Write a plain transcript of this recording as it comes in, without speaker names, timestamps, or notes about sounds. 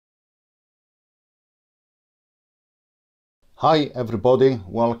Hi everybody,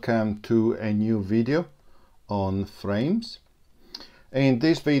 welcome to a new video on frames. In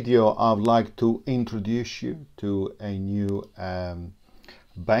this video I would like to introduce you to a new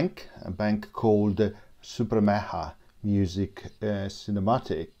bank called Supremeja Music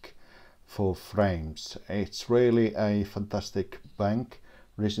Cinematic for frames. It's really a fantastic bank,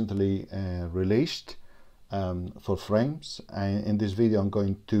 recently released for frames, and in this video I'm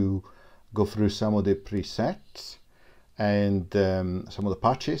going to go through some of the presets and some of the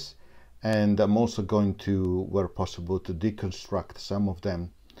patches, and I'm also going to, where possible, to deconstruct some of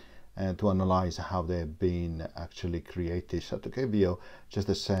them and to analyze how they've been actually created, so to give you just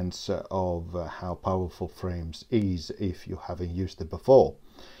a sense of how powerful frames is if you haven't used it before.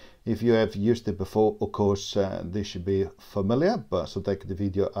 If you have used it before, of course, this should be familiar, but so take the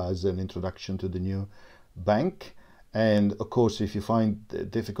video as an introduction to the new bank. And of course, if you find it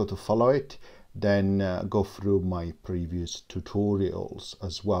difficult to follow it, then go through my previous tutorials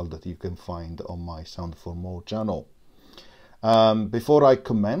as well that you can find on my Sound for More channel. Before I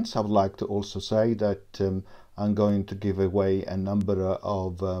commence, I would like to also say that I'm going to give away a number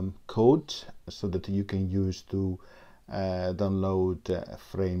of codes so that you can use to download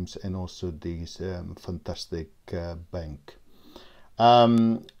frames and also this fantastic bank.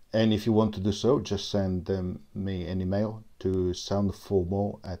 And if you want to do so, just send me an email to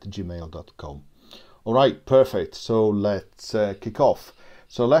soundformore@gmail.com. All right, perfect. So let's kick off.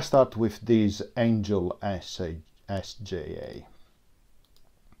 So let's start with this Angel SJA.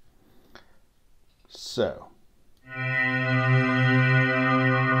 So.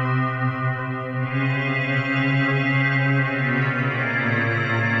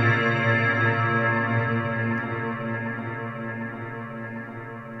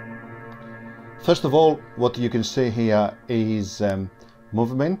 First of all, what you can see here is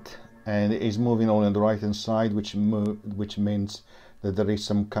movement, and it is moving only on the right hand side, which means that there is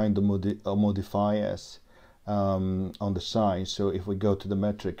some kind of modifiers on the side. So if we go to the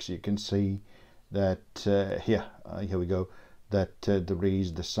metrics, you can see that here we go, that there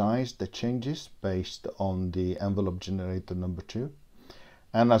is the size that changes based on the envelope generator number 2.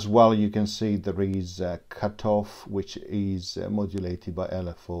 And as well, you can see there is a cutoff, which is modulated by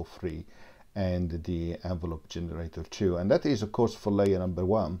LFO3 and the envelope generator 2, and that is of course for layer number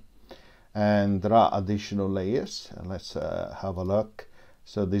 1. And there are additional layers. Let's have a look.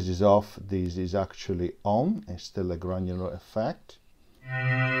 So this is off, this is actually on. It's still a granular effect.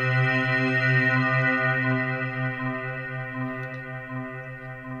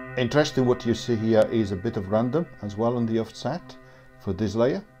 Interesting, what you see here is a bit of random as well on the offset for this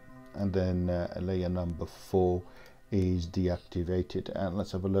layer, and then layer number 4 is deactivated. And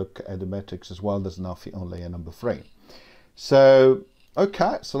let's have a look at the metrics as well. There's nothing on layer number 3. So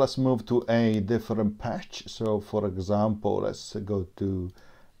okay, so let's move to a different patch. So for example, let's go to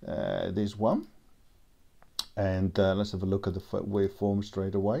this one, and let's have a look at the waveform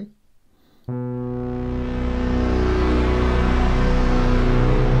straight away.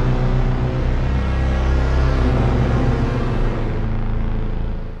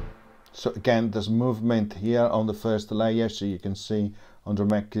 So again, there's movement here on the first layer, so you can see under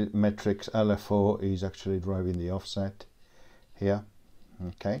metrics LFO is actually driving the offset here.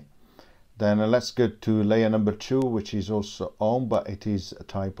 Okay, then let's go to layer number 2, which is also on, but it is a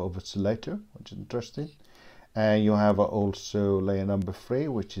type of oscillator, which is interesting. And you have also layer number 3,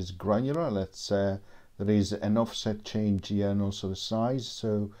 which is granular. Let's there is an offset change here and also the size,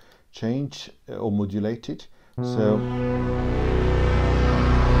 so change or modulated. So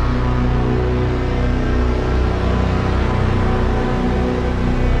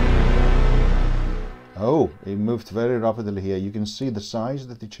oh, it moved very rapidly here. You can see the size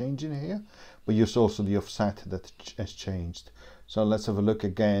that it's changing here, but you see also the offset that has changed. So let's have a look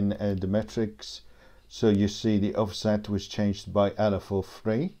again at the metrics. So you see the offset was changed by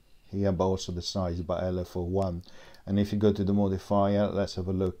LFO3 here, but also the size by LFO1. And if you go to the modifier, let's have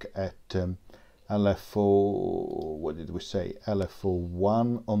a look at LFO, what did we say?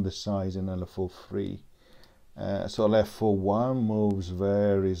 LFO1 on the size and LFO3. So LFO1 moves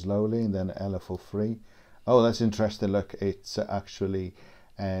very slowly, and then LFO3. Oh, that's interesting. Look, it's actually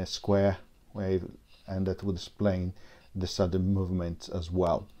a square wave, and that would explain the sudden movements as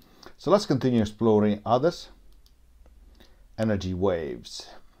well. So let's continue exploring others. Energy waves.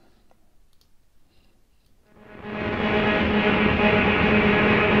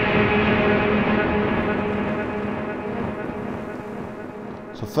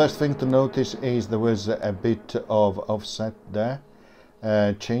 So first thing to notice is there was a bit of offset there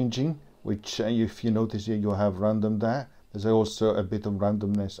changing, which if you notice here, you have random there. There's also a bit of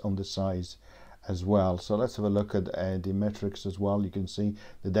randomness on the size as well. So let's have a look at the metrics as well. You can see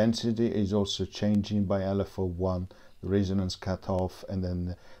the density is also changing by LFO1, the resonance cutoff, and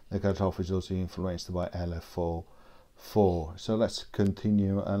then the cutoff is also influenced by LFO4. So let's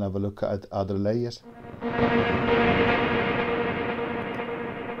continue and have a look at other layers.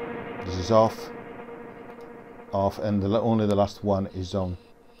 This is off, and only the last one is on.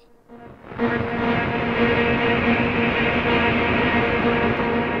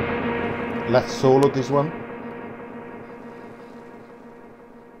 Let's solo this one.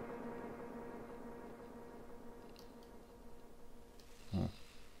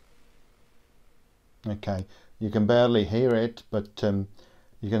 Okay, you can barely hear it, but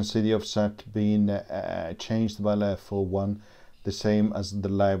you can see the offset being changed by LFO1, the same as the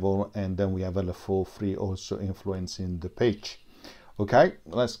level, and then we have LFO3 also influencing the pitch. Okay,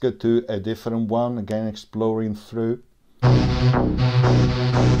 let's go to a different one, again exploring through.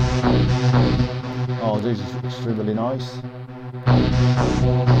 Oh, this is extremely nice.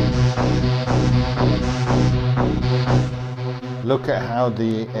 Look at how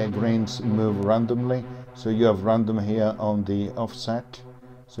the grains move randomly. So you have random here on the offset,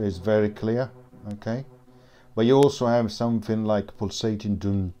 so it's very clear. Okay, but you also have something like pulsating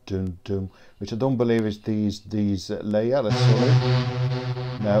dum dum dum, which I don't believe is these layer. Let's see.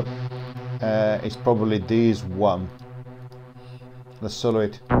 No, it's probably this one. Let's solo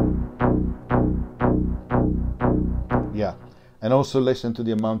it. Yeah, and also listen to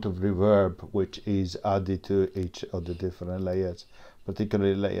the amount of reverb which is added to each of the different layers,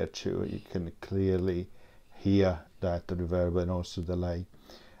 particularly layer 2. You can clearly hear that reverb and also delay.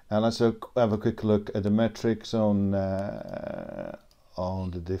 And let's have a quick look at the metrics on the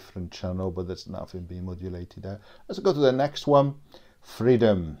different channel, but there's nothing being modulated there. Let's go to the next one,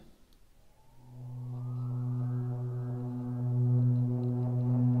 Freedom.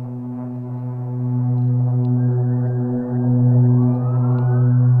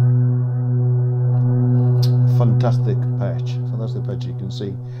 Fantastic patch. You can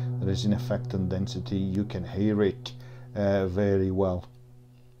see there is an effect on density. You can hear it very well.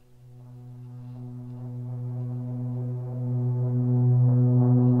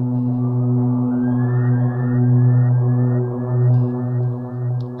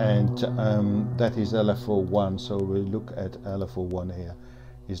 And that is LFO1. So we look at LFO1 here.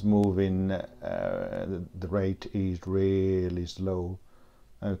 Is moving. The rate is really slow.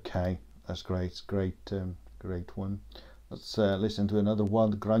 Okay, that's great. It's great. Great one. Let's listen to another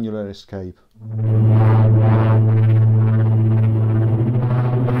one, Granular Escape.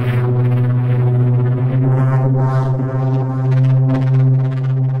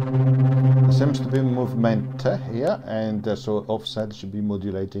 There seems to be movement here, and so offset should be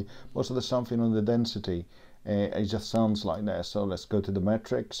modulated. Also there's something on the density. It just sounds like that. So let's go to the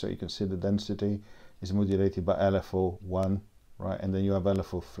metric, so you can see the density is modulated by LFO1, right? And then you have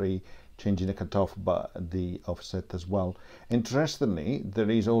LFO3 changing the cutoff by the offset as well. Interestingly, there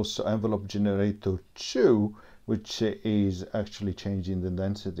is also envelope generator 2, which is actually changing the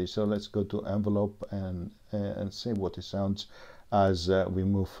density. So let's go to envelope and see what it sounds as we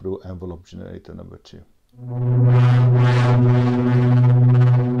move through envelope generator number 2.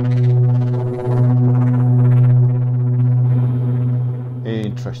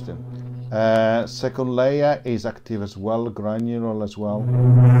 Interesting. Second layer is active as well, granular as well,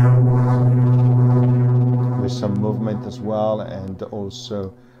 with some movement as well, and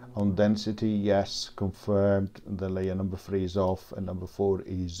also on density, yes, confirmed. The layer number 3 is off and number 4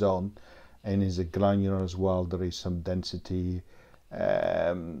 is on, and is a granular as well. There is some density,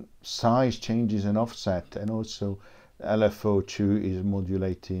 size changes and offset, and also LFO2 is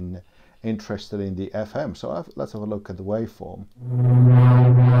modulating. Interested in the FM, so let's have a look at the waveform.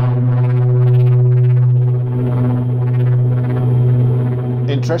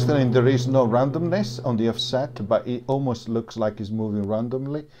 Interestingly, there is no randomness on the offset, but it almost looks like it's moving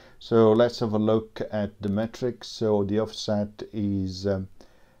randomly. So let's have a look at the metrics. So the offset is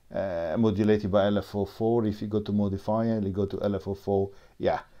modulated by LFO4. If you go to modifier, you go to LFO4,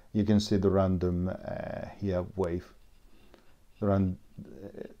 yeah, you can see the random here wave.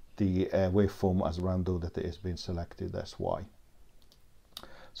 The waveform as random that has been selected, that's why.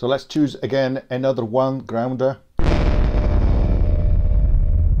 So let's choose again another one, grounder.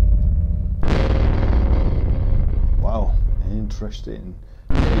 Wow, interesting.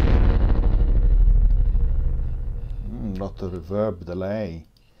 Lot of reverb delay.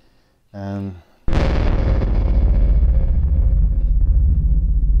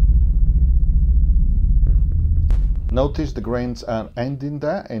 Notice the grains are ending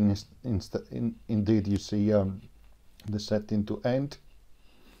there, and indeed you see the setting to end.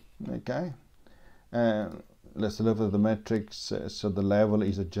 Okay, Let's look at the metrics. So the level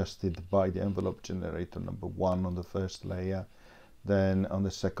is adjusted by the envelope generator number 1 on the first layer. Then on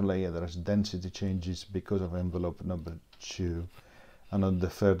the second layer there is density changes because of envelope number 2. And on the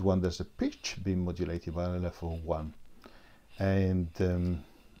third one there's a pitch being modulated by LFO 1. And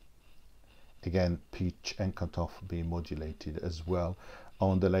again, pitch and cutoff being modulated as well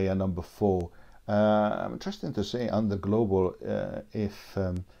on the layer number 4. Interesting to say under global if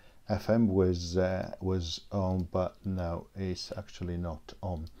FM was on, but no, it's actually not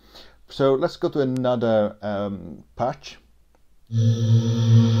on. So let's go to another patch.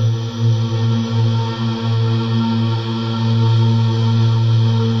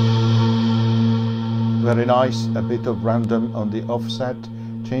 Very nice, a bit of random on the offset,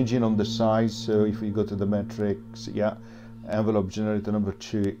 changing on the size. So if we go to the metrics, yeah, envelope generator number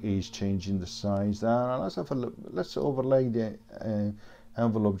 2 is changing the size. Let's have a look. Let's overlay the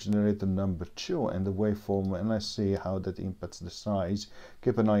envelope generator number 2 and the waveform, and let's see how that impacts the size.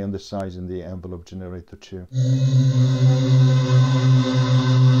 Keep an eye on the size in the envelope generator 2.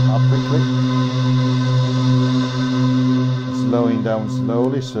 Up quickly, slowing down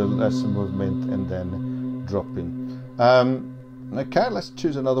slowly, so less movement and then dropping. Okay, let's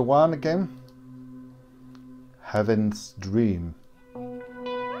choose another one again. Heaven's Dream.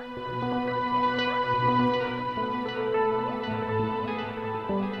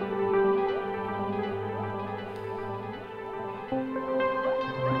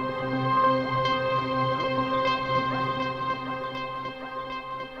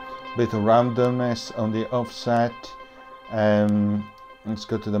 Bit of randomness on the offset. Let's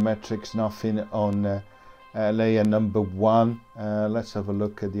go to the metrics. Nothing on layer number 1. Let's have a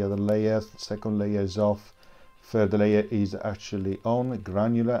look at the other layers. The second layer is off. Third layer is actually on.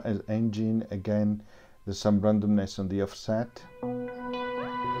 Granular as engine. Again, there's some randomness on the offset.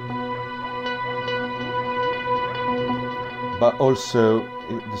 But also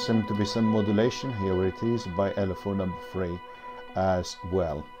there seems to be some modulation. Here it is by LFO number 3 as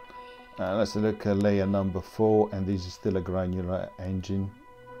well. Let's look at layer number 4, and this is still a granular engine.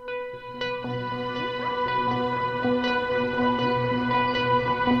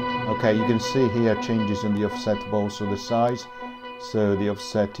 Okay, you can see here changes in the offset, but also the size. So the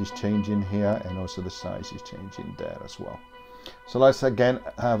offset is changing here, and also the size is changing there as well. So let's again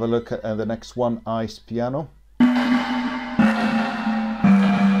have a look at the next one, Ice Piano.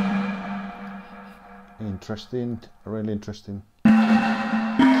 Interesting, really interesting.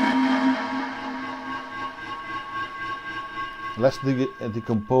 Let's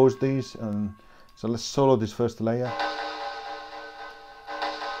decompose these, and so let's solo this first layer.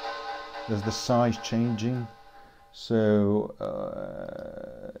 There's the size changing, so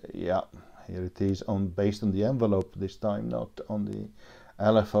yeah, here it is based on the envelope this time, not on the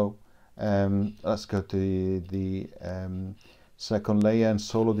LFO. Let's go to the second layer and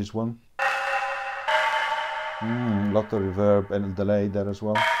solo this one. Lot of reverb and delay there as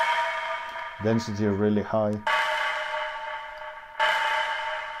well. Density really high.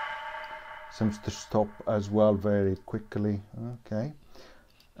 Seems to stop as well very quickly. Okay.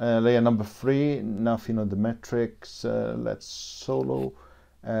 Layer number 3, nothing on the metrics. Let's solo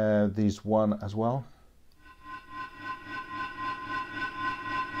this one as well.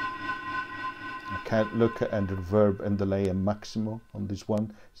 I can't look at the reverb and delay and maximum on this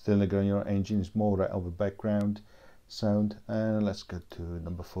one. Still the granular engine is more of a background sound. And let's go to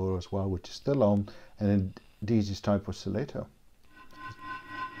number 4 as well, which is still on, and then this is type oscillator.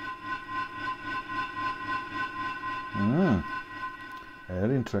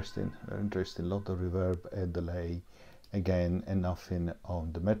 Very interesting, very interesting. Lot of reverb and delay again, and nothing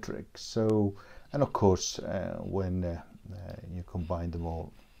on the metrics. So, and of course when you combine them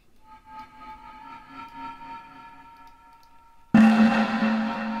all,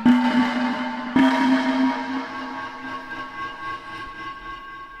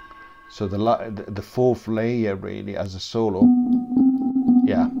 so the fourth layer really as a solo,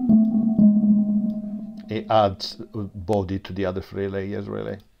 yeah, it adds body to the other 3 layers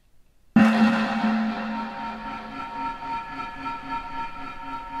really.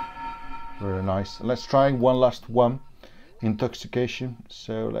 Very nice. Let's try one last one, Intoxication.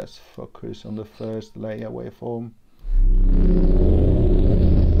 So let's focus on the first layer waveform.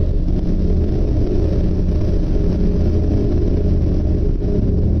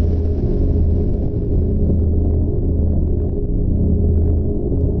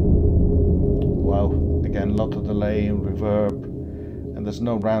 Lot of delay and reverb, and there's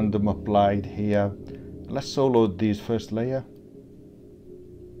no random applied here. Let's solo this first layer.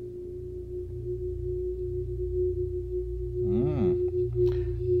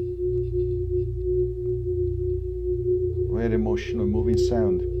 very emotional moving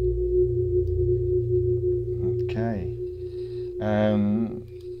sound. Okay.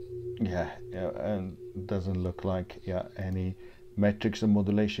 Yeah, and doesn't look like any metrics or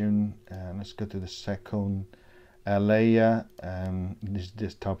modulation. Let's go to the second layer.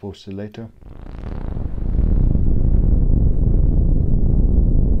 This type of oscillator.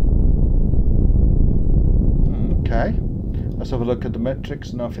 Okay, let's have a look at the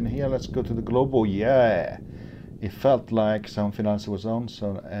metrics. Nothing here. Let's go to the global. Yeah, it felt like something else was on.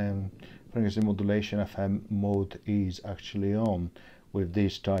 So frequency modulation FM mode is actually on with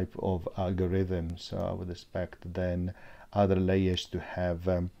this type of algorithm. So I would expect then other layers to have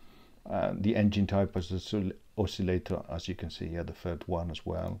the engine type as an oscillator, as you can see here, the third one as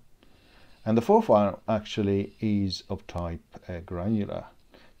well. And the fourth one actually is of type granular.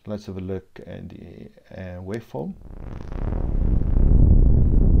 Let's have a look at the waveform.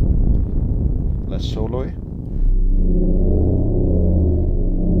 Let's solo it.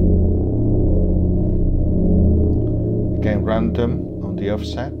 Again, random on the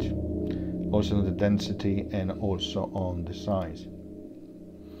offset, also on the density and also on the size.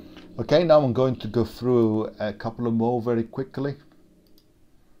 Okay, now I'm going to go through a couple of more very quickly,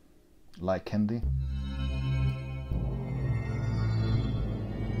 like candy.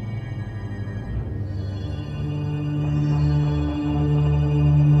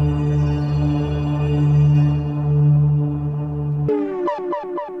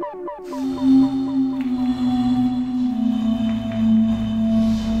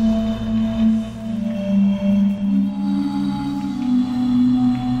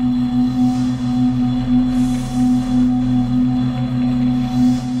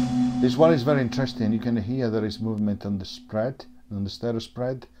 This one is very interesting. You can hear there is movement on the spread, on the stereo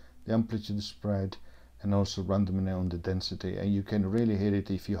spread, the amplitude spread, and also randomly on the density. And you can really hear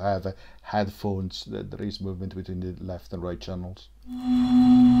it if you have headphones, that there is movement between the left and right channels.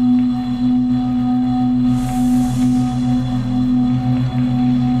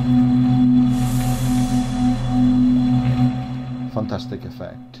 Fantastic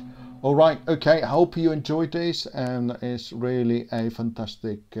effect. All right, okay, I hope you enjoyed this, and it's really a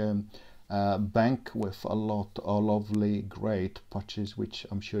fantastic bank with a lot of lovely, great patches, which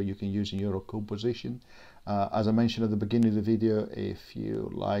I'm sure you can use in your composition. As I mentioned at the beginning of the video, if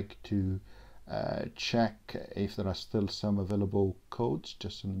you like to check if there are still some available codes,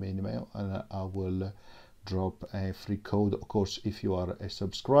 just send me an email and I will drop a free code, of course, if you are a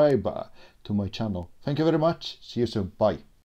subscriber to my channel. Thank you very much. See you soon. Bye.